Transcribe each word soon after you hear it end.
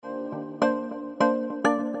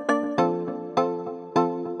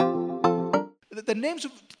the names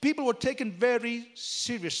of people were taken very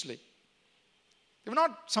seriously. They were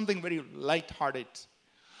not something very light-hearted.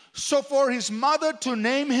 So for his mother to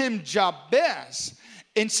name him Jabez,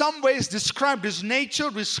 in some ways described his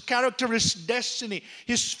nature, his character, his destiny,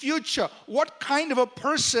 his future, what kind of a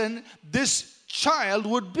person this child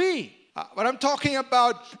would be. But I'm talking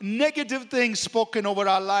about negative things spoken over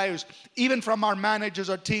our lives, even from our managers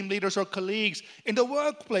or team leaders or colleagues in the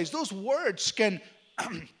workplace. Those words can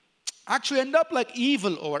actually end up like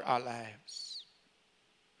evil over our lives.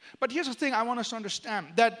 But here's the thing I want us to understand,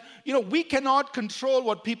 that, we cannot control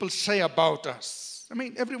what people say about us. I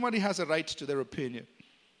mean, everybody has a right to their opinion.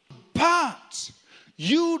 But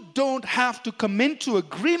you don't have to come into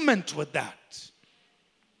agreement with that.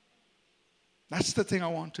 That's the thing I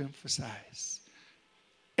want to emphasize.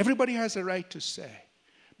 Everybody has a right to say,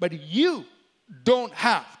 but you don't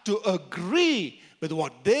have to agree with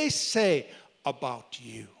what they say about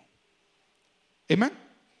you. Amen?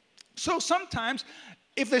 So sometimes,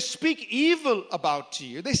 if they speak evil about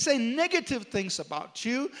you, they say negative things about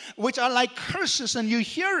you, which are like curses, and you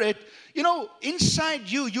hear it, inside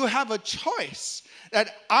you have a choice that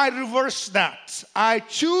I reverse that. I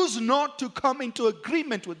choose not to come into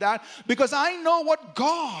agreement with that because I know what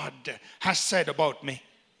God has said about me.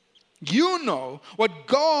 You know what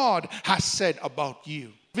God has said about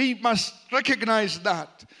you. We must recognize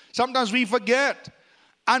that. Sometimes we forget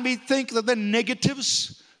and we think that the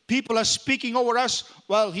negatives people are speaking over us.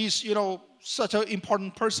 Well, he's, such an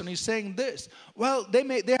important person. He's saying this. Well,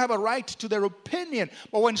 they have a right to their opinion.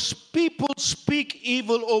 But when people speak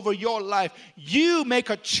evil over your life, you make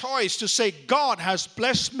a choice to say, God has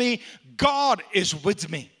blessed me. God is with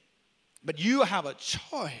me. But you have a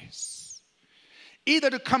choice. Either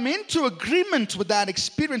to come into agreement with that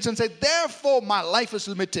experience and say, therefore my life is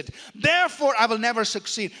limited. Therefore I will never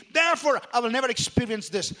succeed. Therefore I will never experience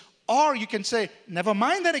this. Or you can say, never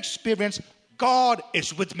mind that experience. God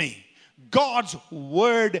is with me. God's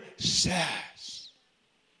word says.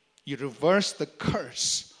 You reverse the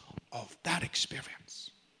curse of that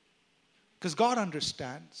experience. Because God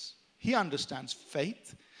understands. He understands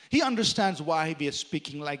faith. He understands why we are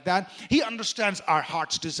speaking like that. He understands our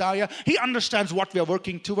heart's desire. He understands what we are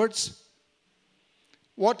working towards.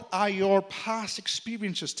 What are your past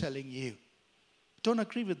experiences telling you? Don't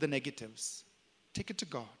agree with the negatives. Take it to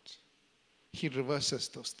God. He reverses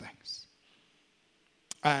those things.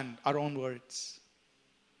 And our own words.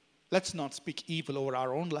 Let's not speak evil over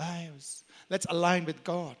our own lives. Let's align with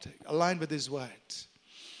God, align with His word.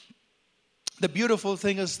 The beautiful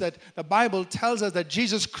thing is that the Bible tells us that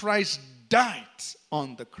Jesus Christ died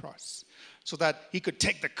on the cross so that He could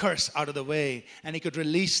take the curse out of the way and He could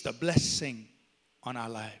release the blessing on our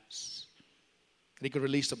lives. And He could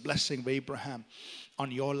release the blessing of Abraham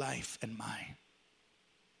on your life and mine.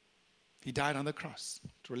 He died on the cross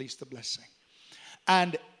to release the blessing.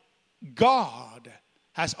 And God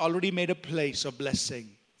has already made a place of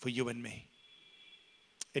blessing for you and me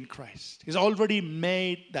in Christ. He's already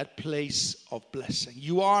made that place of blessing.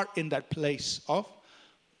 You are in that place of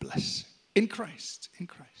blessing in Christ. In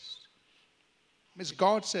Christ. As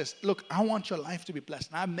God says, look, I want your life to be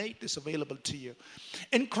blessed. And I've made this available to you.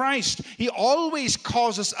 In Christ, He always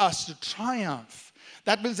causes us to triumph.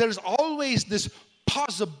 That means there is always this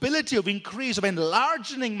possibility of increase, of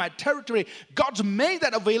enlarging my territory. God's made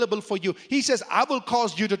that available for you. He says, I will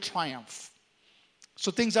cause you to triumph. So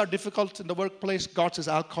things are difficult in the workplace. God says,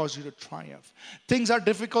 I'll cause you to triumph. Things are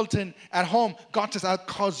difficult at home. God says, I'll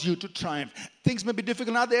cause you to triumph. Things may be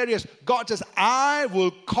difficult in other areas. God says, I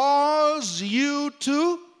will cause you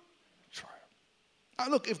to triumph. Now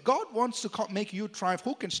look, if God wants to make you triumph,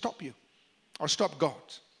 who can stop you or stop God?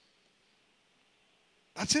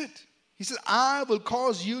 That's it. He says, I will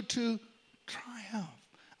cause you to triumph.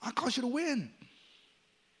 I'll cause you to win.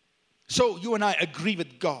 So you and I agree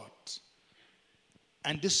with God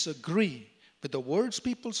and disagree with the words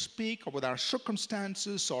people speak or with our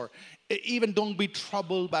circumstances, or even don't be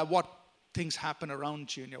troubled by what things happen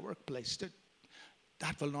around you in your workplace.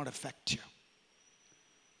 That will not affect you.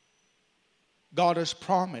 God has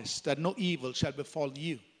promised that no evil shall befall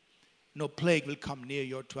you. No plague will come near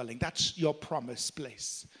your dwelling. That's your promised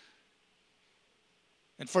place.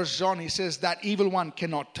 In 1 John, he says that evil one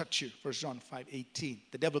cannot touch you. 1 John 5:18.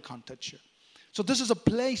 The devil can't touch you. So this is a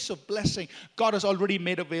place of blessing God has already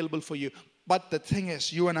made available for you. But the thing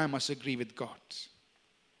is, you and I must agree with God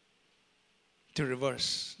to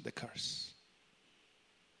reverse the curse.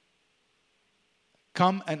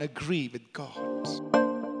 Come and agree with God.